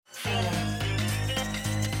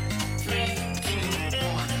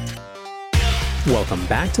Welcome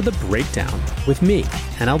back to The Breakdown with me,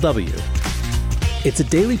 NLW. It's a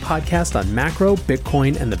daily podcast on macro,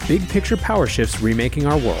 Bitcoin, and the big picture power shifts remaking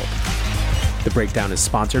our world. The Breakdown is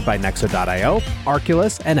sponsored by Nexo.io,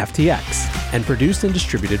 Arculus, and FTX, and produced and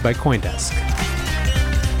distributed by CoinDesk.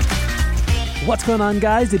 What's going on,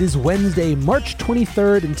 guys? It is Wednesday, March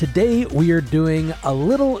 23rd, and today we are doing a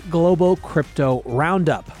little global crypto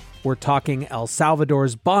roundup. We're talking El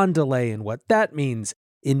Salvador's bond delay and what that means,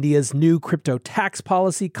 India's new crypto tax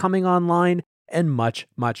policy coming online, and much,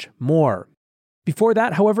 much more. Before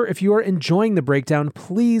that, however, if you are enjoying The Breakdown,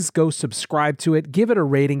 please go subscribe to it, give it a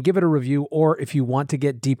rating, give it a review, or if you want to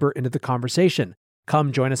get deeper into the conversation,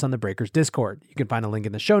 come join us on the Breakers Discord. You can find a link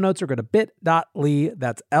in the show notes or go to bit.ly,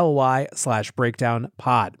 that's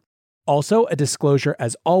ly/breakdownpod. Also, a disclosure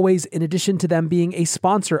as always, in addition to them being a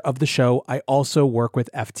sponsor of the show, I also work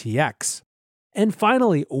with FTX. And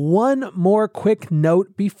finally, one more quick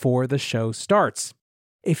note before the show starts.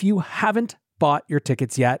 If you haven't bought your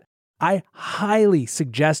tickets yet, I highly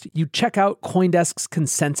suggest you check out CoinDesk's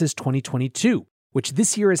Consensus 2022, which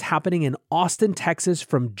this year is happening in Austin, Texas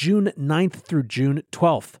from June 9th through June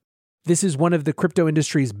 12th. This is one of the crypto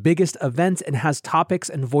industry's biggest events and has topics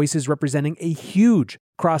and voices representing a huge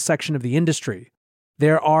cross-section of the industry.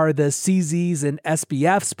 There are the CZs and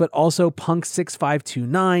SBFs, but also Punk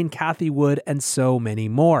 6529, Cathie Wood, and so many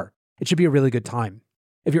more. It should be a really good time.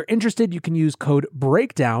 If you're interested, you can use code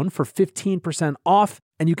BREAKDOWN for 15% off,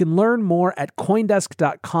 and you can learn more at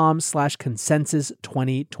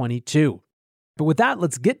coindesk.com/consensus2022. But with that,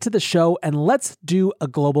 let's get to the show and let's do a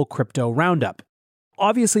global crypto roundup.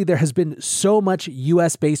 Obviously, there has been so much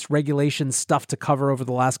US-based regulation stuff to cover over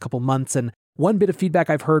the last couple months, and one bit of feedback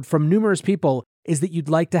I've heard from numerous people is that you'd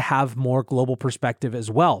like to have more global perspective as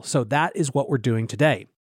well. So that is what we're doing today.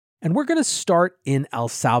 And we're going to start in El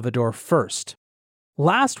Salvador first.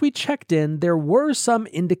 Last we checked in, there were some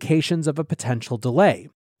indications of a potential delay.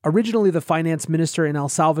 Originally, the finance minister in El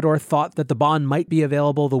Salvador thought that the bond might be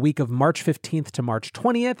available the week of March 15th to March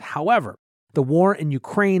 20th. However, the war in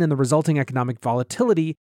Ukraine and the resulting economic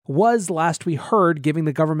volatility was, last we heard, giving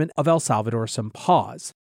the government of El Salvador some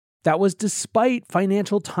pause. That was despite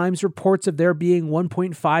Financial Times reports of there being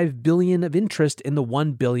 $1.5 billion of interest in the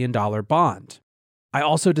 $1 billion bond. I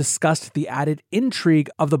also discussed the added intrigue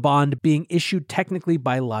of the bond being issued technically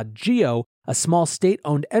by LaGeo, a small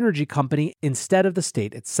state-owned energy company, instead of the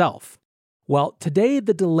state itself. Well, today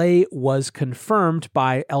the delay was confirmed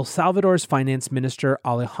by El Salvador's finance minister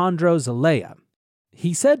Alejandro Zelaya.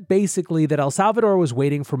 He said basically that El Salvador was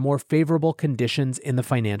waiting for more favorable conditions in the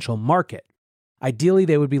financial market. Ideally,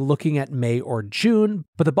 they would be looking at May or June,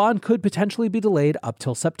 but the bond could potentially be delayed up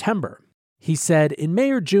till September. He said, in May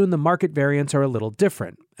or June, the market variants are a little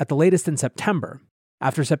different, at the latest in September.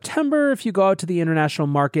 After September, if you go out to the international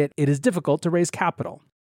market, it is difficult to raise capital.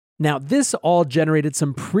 Now, this all generated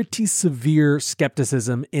some pretty severe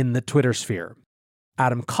skepticism in the Twitter sphere.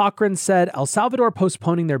 Adam Cochran said, El Salvador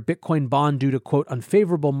postponing their Bitcoin bond due to, quote,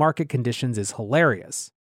 unfavorable market conditions is hilarious.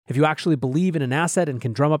 If you actually believe in an asset and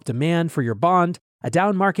can drum up demand for your bond, a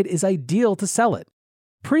down market is ideal to sell it.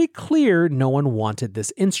 Pretty clear no one wanted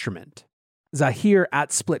this instrument. Zahir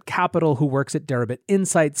at Split Capital, who works at Deribit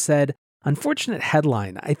Insights, said, unfortunate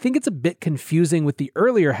headline. I think it's a bit confusing with the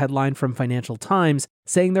earlier headline from Financial Times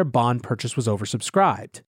saying their bond purchase was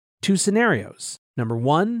oversubscribed. Two scenarios. Number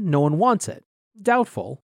one, no one wants it.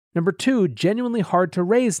 Doubtful. Number two, genuinely hard to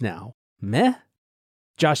raise now. Meh?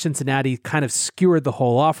 Josh Cincinnati kind of skewered the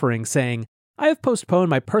whole offering, saying, I have postponed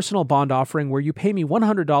my personal bond offering where you pay me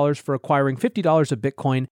 $100 for acquiring $50 of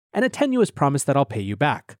Bitcoin and a tenuous promise that I'll pay you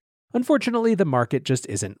back. Unfortunately, the market just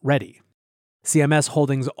isn't ready. CMS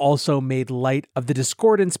Holdings also made light of the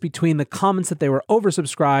discordance between the comments that they were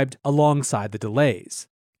oversubscribed alongside the delays.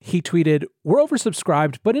 He tweeted, we're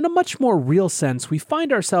oversubscribed, but in a much more real sense, we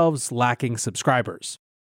find ourselves lacking subscribers.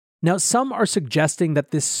 Now, some are suggesting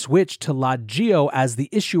that this switch to LaGeo as the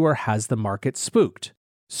issuer has the market spooked.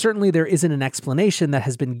 Certainly, there isn't an explanation that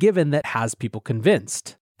has been given that has people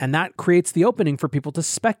convinced. And that creates the opening for people to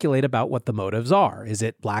speculate about what the motives are. Is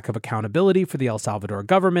it lack of accountability for the El Salvador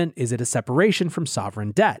government? Is it a separation from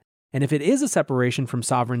sovereign debt? And if it is a separation from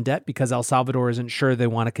sovereign debt because El Salvador isn't sure they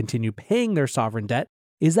want to continue paying their sovereign debt,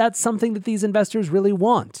 is that something that these investors really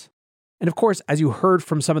want? And of course, as you heard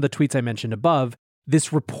from some of the tweets I mentioned above,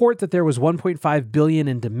 this report that there was $1.5 billion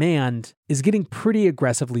in demand is getting pretty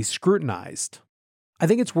aggressively scrutinized. I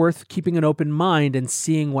think it's worth keeping an open mind and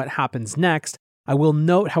seeing what happens next. I will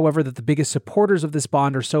note, however, that the biggest supporters of this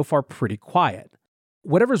bond are so far pretty quiet.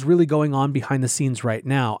 Whatever's really going on behind the scenes right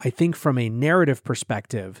now, I think from a narrative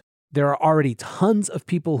perspective, there are already tons of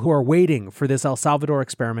people who are waiting for this El Salvador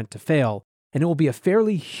experiment to fail, and it will be a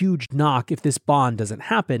fairly huge knock if this bond doesn't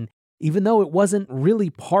happen, even though it wasn't really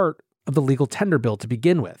part of the legal tender bill to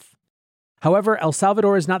begin with. However, El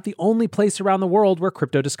Salvador is not the only place around the world where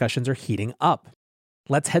crypto discussions are heating up.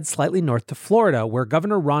 Let's head slightly north to Florida, where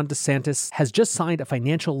Governor Ron DeSantis has just signed a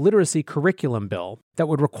financial literacy curriculum bill that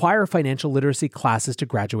would require financial literacy classes to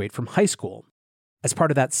graduate from high school. As part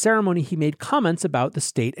of that ceremony, he made comments about the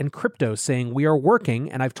state and crypto, saying, "We are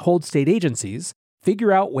working, and I've told state agencies,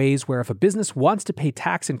 figure out ways where if a business wants to pay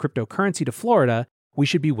tax in cryptocurrency to Florida, we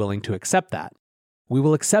should be willing to accept that. We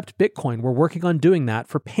will accept Bitcoin. We're working on doing that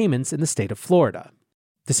for payments in the state of Florida."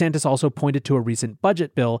 DeSantis also pointed to a recent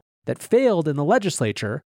budget bill that failed in the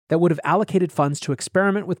legislature that would have allocated funds to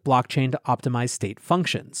experiment with blockchain to optimize state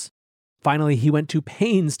functions. Finally, he went to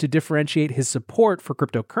pains to differentiate his support for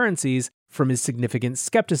cryptocurrencies from his significant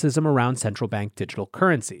skepticism around central bank digital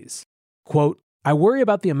currencies. Quote, "I worry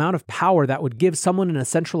about the amount of power that would give someone in a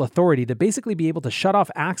central authority to basically be able to shut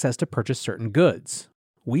off access to purchase certain goods.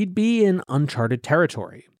 We'd be in uncharted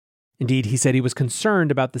territory." Indeed, he said he was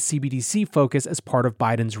concerned about the CBDC focus as part of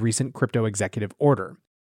Biden's recent crypto executive order.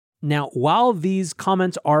 Now, while these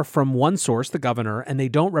comments are from one source, the governor, and they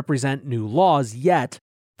don't represent new laws yet,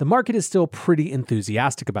 the market is still pretty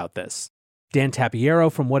enthusiastic about this. Dan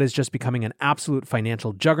Tapiero, from what is just becoming an absolute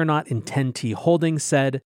financial juggernaut in 10T Holdings,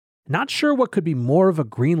 said, "Not sure what could be more of a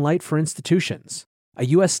green light for institutions. A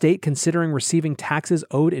U.S. state considering receiving taxes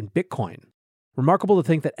owed in Bitcoin. Remarkable to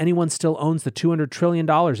think that anyone still owns the $200 trillion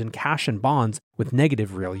in cash and bonds with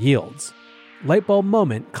negative real yields. Lightbulb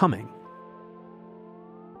moment coming."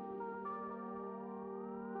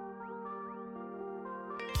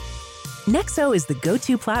 Nexo is the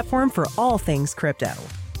go-to platform for all things crypto.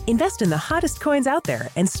 Invest in the hottest coins out there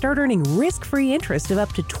and start earning risk-free interest of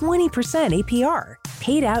up to 20% APR,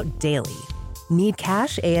 paid out daily. Need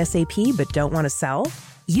cash ASAP but don't want to sell?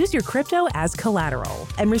 Use your crypto as collateral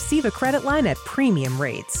and receive a credit line at premium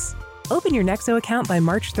rates. Open your Nexo account by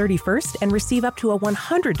March 31st and receive up to a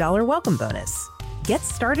 $100 welcome bonus. Get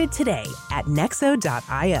started today at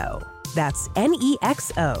nexo.io. That's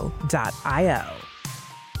NEXO.io.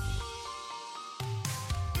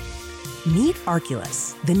 Meet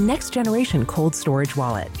Arculus, the next-generation cold storage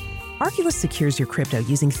wallet. Arculus secures your crypto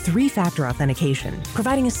using 3-factor authentication,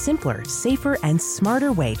 providing a simpler, safer, and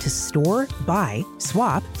smarter way to store, buy,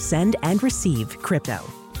 swap, send, and receive crypto.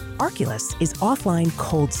 Arculus is offline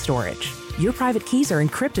cold storage. Your private keys are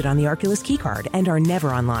encrypted on the Arculus keycard and are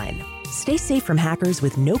never online. Stay safe from hackers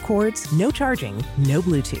with no cords, no charging, no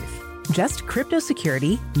Bluetooth. Just crypto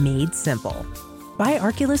security made simple. Buy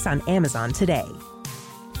Arculus on Amazon today.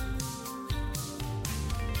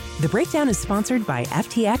 The Breakdown is sponsored by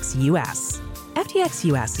FTX US. FTX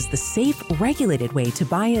US is the safe, regulated way to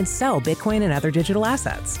buy and sell Bitcoin and other digital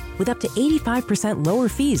assets, with up to 85% lower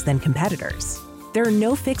fees than competitors. There are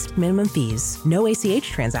no fixed minimum fees, no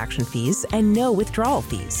ACH transaction fees, and no withdrawal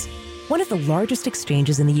fees. One of the largest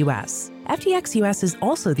exchanges in the US, FTX US is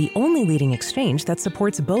also the only leading exchange that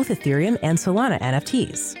supports both Ethereum and Solana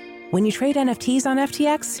NFTs. When you trade NFTs on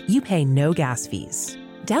FTX, you pay no gas fees.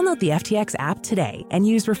 Download the FTX app today and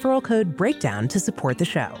use referral code BREAKDOWN to support the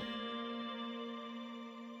show.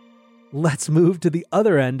 Let's move to the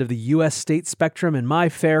other end of the U.S. state spectrum in my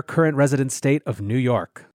fair current resident state of New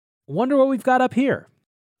York. Wonder what we've got up here.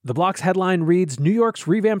 The Block's headline reads, "New York's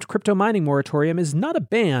revamped crypto mining moratorium is not a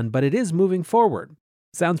ban, but it is moving forward."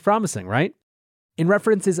 Sounds promising, right? In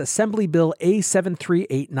reference is Assembly Bill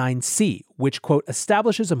A7389C, which, quote,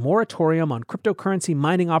 establishes a moratorium on cryptocurrency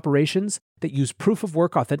mining operations that use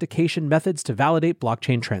proof-of-work authentication methods to validate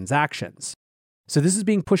blockchain transactions. So this is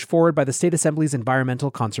being pushed forward by the State Assembly's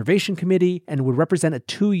Environmental Conservation Committee and would represent a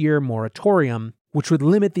 2-year moratorium, which would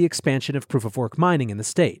limit the expansion of proof-of-work mining in the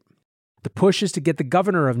state. The push is to get the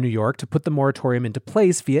governor of New York to put the moratorium into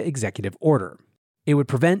place via executive order. It would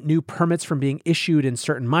prevent new permits from being issued in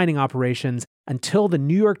certain mining operations until the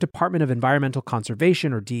New York Department of Environmental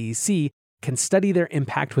Conservation, or DEC, can study their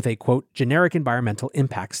impact with a, quote, generic environmental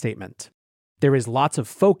impact statement. There is lots of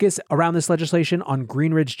focus around this legislation on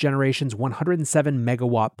Greenridge Generation's 107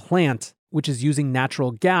 megawatt plant, which is using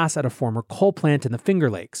natural gas at a former coal plant in the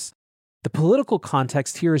Finger Lakes. The political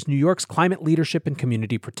context here is New York's Climate Leadership and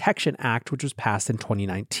Community Protection Act, which was passed in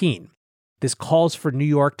 2019. This calls for New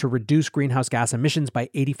York to reduce greenhouse gas emissions by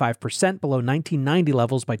 85% below 1990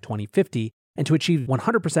 levels by 2050 and to achieve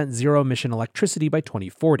 100% zero-emission electricity by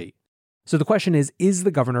 2040. So the question is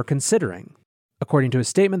the governor considering? According to his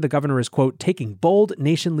statement, the governor is, quote, taking bold,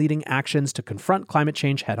 nation-leading actions to confront climate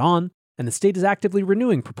change head-on, and the state is actively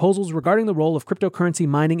renewing proposals regarding the role of cryptocurrency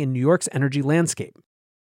mining in New York's energy landscape.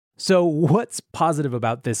 So what's positive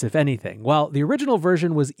about this, if anything? Well, the original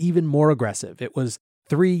version was even more aggressive. It was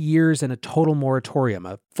 3 years and a total moratorium,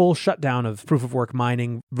 a full shutdown of proof-of-work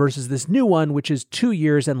mining, versus this new one, which is 2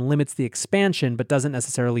 years and limits the expansion but doesn't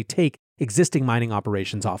necessarily take existing mining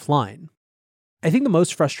operations offline. I think the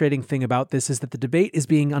most frustrating thing about this is that the debate is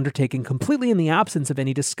being undertaken completely in the absence of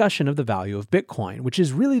any discussion of the value of Bitcoin, which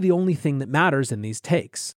is really the only thing that matters in these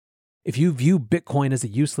takes. If you view Bitcoin as a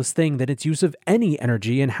useless thing, then its use of any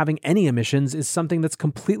energy and having any emissions is something that's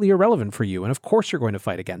completely irrelevant for you, and of course you're going to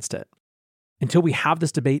fight against it. Until we have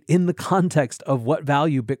this debate in the context of what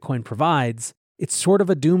value Bitcoin provides, it's sort of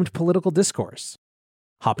a doomed political discourse.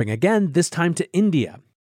 Hopping again, this time to India.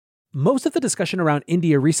 Most of the discussion around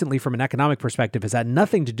India recently from an economic perspective has had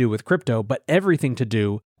nothing to do with crypto, but everything to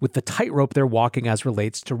do with the tightrope they're walking as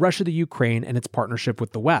relates to Russia, the Ukraine, and its partnership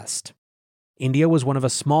with the West. India was one of a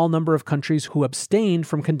small number of countries who abstained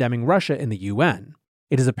from condemning Russia in the UN.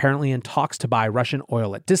 It is apparently in talks to buy Russian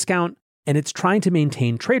oil at discount, and it's trying to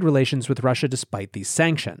maintain trade relations with Russia despite these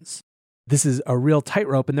sanctions. This is a real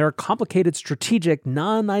tightrope, and there are complicated strategic,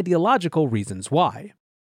 non-ideological reasons why.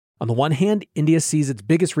 On the one hand, India sees its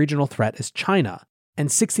biggest regional threat as China,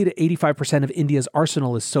 and 60 to 85% of India's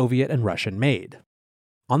arsenal is Soviet and Russian made.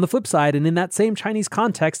 On the flip side, and in that same Chinese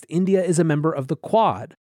context, India is a member of the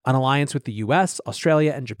Quad, an alliance with the US,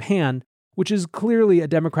 Australia, and Japan, which is clearly a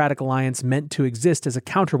democratic alliance meant to exist as a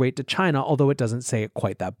counterweight to China, although it doesn't say it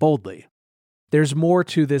quite that boldly. There's more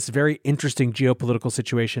to this very interesting geopolitical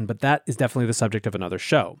situation, but that is definitely the subject of another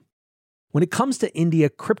show. When it comes to India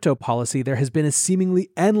crypto policy, there has been a seemingly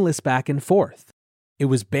endless back and forth. It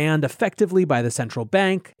was banned effectively by the central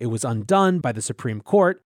bank, it was undone by the Supreme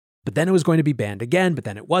Court, but then it was going to be banned again, but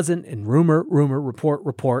then it wasn't, and rumor,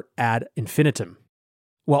 report ad infinitum.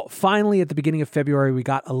 Well, finally, at the beginning of February, we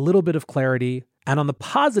got a little bit of clarity. And on the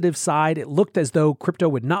positive side, it looked as though crypto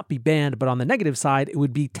would not be banned, but on the negative side, it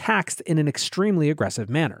would be taxed in an extremely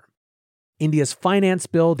aggressive manner. India's finance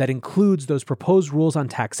bill that includes those proposed rules on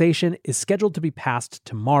taxation is scheduled to be passed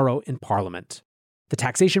tomorrow in Parliament. The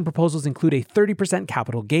taxation proposals include a 30%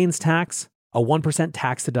 capital gains tax, a 1%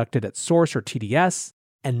 tax deducted at source or TDS,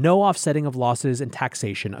 and no offsetting of losses and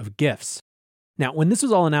taxation of gifts. Now, when this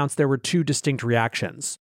was all announced, there were two distinct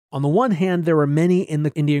reactions. On the one hand, there were many in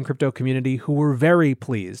the Indian crypto community who were very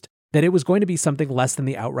pleased that it was going to be something less than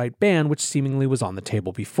the outright ban, which seemingly was on the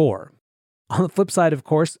table before. On the flip side, of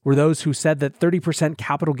course, were those who said that 30%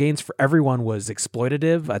 capital gains for everyone was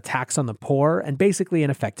exploitative, a tax on the poor, and basically an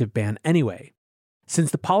effective ban anyway.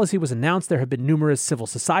 Since the policy was announced, there have been numerous civil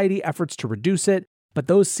society efforts to reduce it, but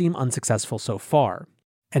those seem unsuccessful so far.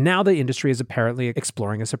 And now the industry is apparently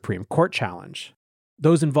exploring a Supreme Court challenge.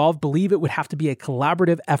 Those involved believe it would have to be a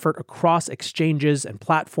collaborative effort across exchanges and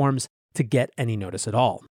platforms to get any notice at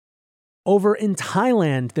all. Over in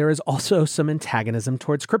Thailand, there is also some antagonism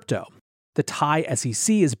towards crypto. The Thai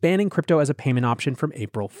SEC is banning crypto as a payment option from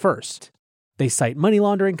April 1st. They cite money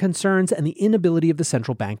laundering concerns and the inability of the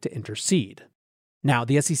central bank to intercede. Now,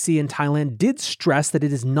 the SEC in Thailand did stress that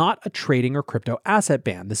it is not a trading or crypto asset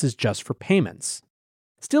ban. This is just for payments.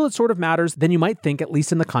 Still, it sort of matters than you might think, at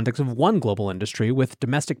least in the context of one global industry, with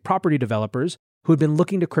domestic property developers who had been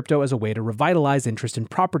looking to crypto as a way to revitalize interest in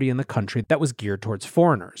property in the country that was geared towards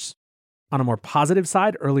foreigners. On a more positive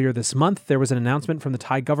side, earlier this month, there was an announcement from the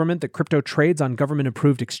Thai government that crypto trades on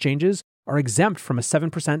government-approved exchanges are exempt from a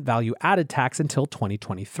 7% value-added tax until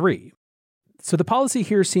 2023. So the policy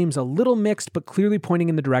here seems a little mixed, but clearly pointing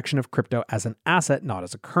in the direction of crypto as an asset, not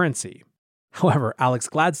as a currency. However, Alex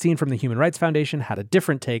Gladstein from the Human Rights Foundation had a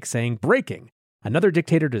different take, saying, "Breaking. Another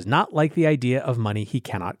dictator does not like the idea of money he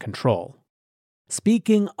cannot control."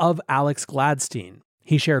 Speaking of Alex Gladstein,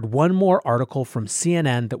 he shared one more article from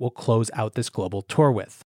CNN that we'll close out this global tour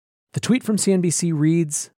with. The tweet from CNBC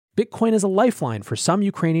reads, "Bitcoin is a lifeline for some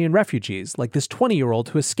Ukrainian refugees, like this 20-year-old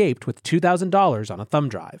who escaped with $2,000 on a thumb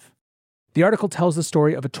drive." The article tells the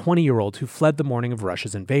story of a 20-year-old who fled the morning of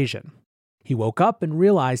Russia's invasion. He woke up and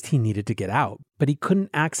realized he needed to get out, but he couldn't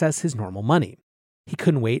access his normal money. He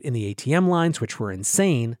couldn't wait in the ATM lines, which were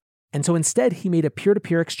insane, and so instead he made a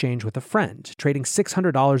peer-to-peer exchange with a friend, trading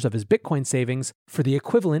 $600 of his Bitcoin savings for the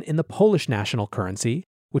equivalent in the Polish national currency,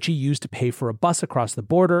 which he used to pay for a bus across the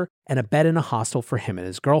border and a bed in a hostel for him and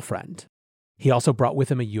his girlfriend. He also brought with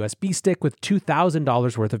him a USB stick with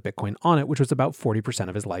 $2,000 worth of Bitcoin on it, which was about 40%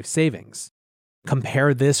 of his life savings.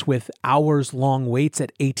 Compare this with hours-long waits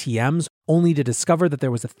at ATMs, only to discover that there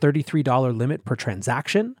was a $33 limit per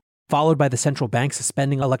transaction, followed by the central bank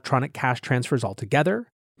suspending electronic cash transfers altogether,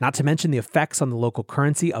 not to mention the effects on the local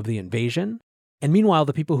currency of the invasion. And meanwhile,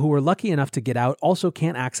 the people who were lucky enough to get out also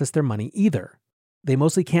can't access their money either. they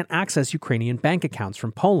mostly can't access Ukrainian bank accounts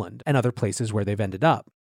from Poland and other places where they've ended up.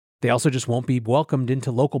 They also just won't be welcomed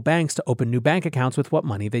into local banks to open new bank accounts with what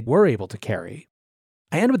money they were able to carry.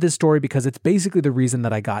 I end with this story because it's basically the reason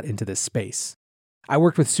that I got into this space. I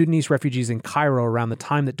worked with Sudanese refugees in Cairo around the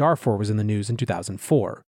time that Darfur was in the news in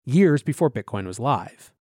 2004, years before Bitcoin was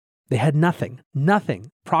live. They had nothing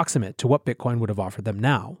proximate to what Bitcoin would have offered them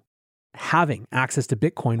now. Having access to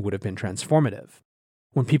Bitcoin would have been transformative.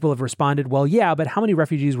 When people have responded, well, yeah, but how many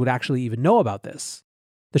refugees would actually even know about this?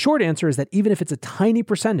 The short answer is that even if it's a tiny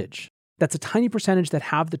percentage, that's a tiny percentage that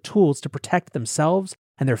have the tools to protect themselves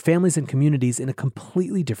and their families and communities in a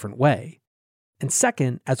completely different way. And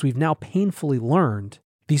second, as we've now painfully learned,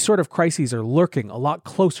 these sort of crises are lurking a lot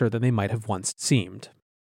closer than they might have once seemed.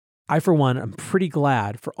 I, for one, am pretty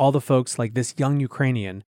glad for all the folks like this young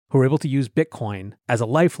Ukrainian who are able to use Bitcoin as a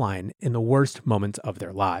lifeline in the worst moments of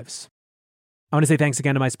their lives. I want to say thanks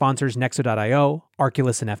again to my sponsors, Nexo.io,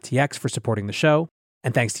 Arculus, and FTX for supporting the show,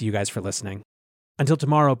 and thanks to you guys for listening. Until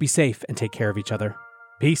tomorrow, be safe and take care of each other.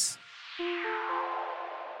 Peace.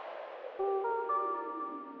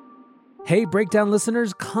 Hey, Breakdown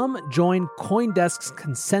listeners, come join CoinDesk's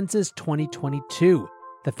Consensus 2022,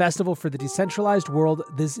 the festival for the decentralized world,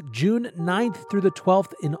 this June 9th through the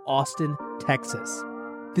 12th in Austin, Texas.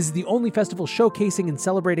 This is the only festival showcasing and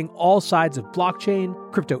celebrating all sides of blockchain,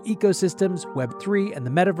 crypto ecosystems, Web3, and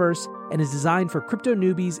the metaverse, and is designed for crypto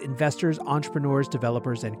newbies, investors, entrepreneurs,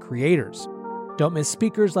 developers, and creators. Don't miss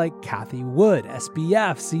speakers like Cathie Wood,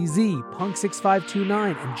 SBF, CZ,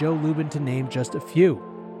 Punk6529, and Joe Lubin, to name just a few.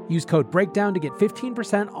 Use code BREAKDOWN to get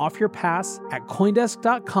 15% off your pass at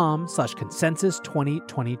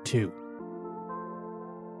CoinDesk.com/consensus2022.